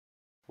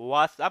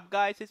What's up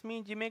guys, it's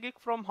me Geek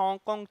from Hong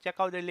Kong. Check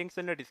out the links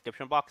in the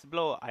description box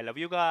below. I love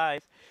you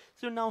guys.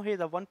 So now here's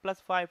the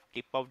OnePlus 5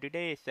 tip of the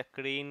day,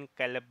 screen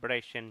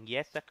calibration.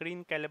 Yes,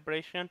 screen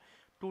calibration.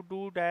 To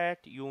do that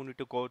you need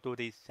to go to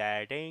the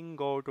setting,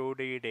 go to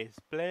the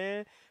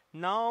display.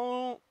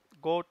 Now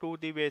go to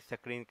the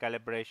screen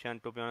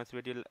calibration. To be honest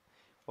with you,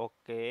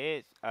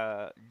 okay,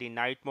 the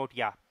night mode,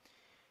 yeah.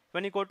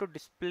 When you go to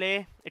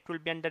display, it will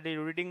be under the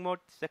reading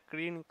mode,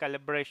 screen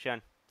calibration.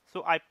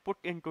 So I put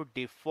into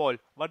default,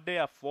 but there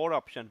are four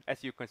options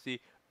as you can see: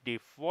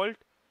 default,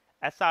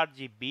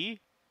 sRGB,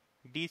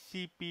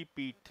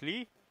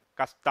 DCI-P3,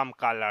 custom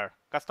color.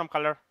 Custom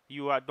color,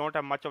 you don't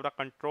have much of the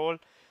control.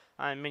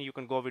 I mean, you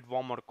can go with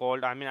warm or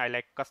cold. I mean, I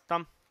like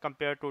custom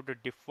compared to the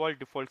default.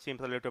 Default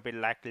seems a little bit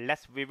like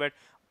less vivid,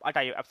 but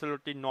I have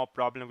absolutely no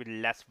problem with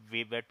less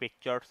vivid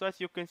picture. So as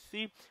you can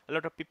see, a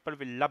lot of people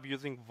will love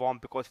using warm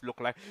because it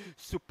look like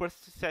super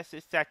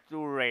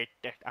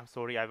saturated. I'm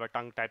sorry, I have a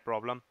tongue tie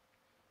problem.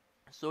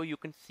 So you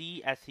can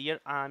see as here,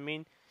 I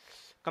mean,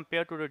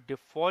 compared to the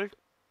default,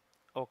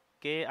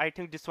 okay, I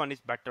think this one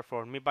is better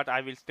for me, but I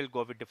will still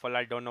go with default.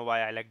 I don't know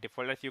why I like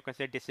default. As you can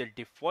say, this is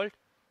default.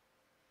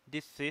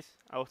 This is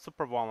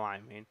super warm, I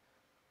mean.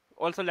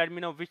 Also let me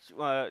know which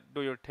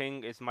do you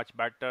think is much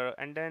better.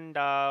 And then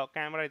the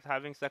camera is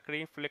having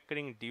screen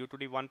flickering due to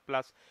the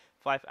OnePlus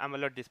 5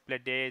 AMOLED display.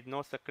 There is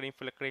no screen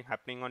flickering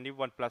happening on the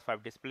OnePlus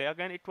 5 display.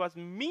 Again, it was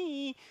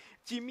me,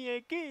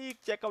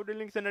 Geek. Check out the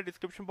links in the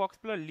description box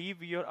below.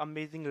 Leave your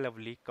amazing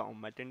lovely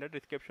comment in the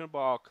description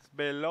box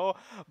below.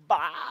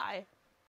 Bye.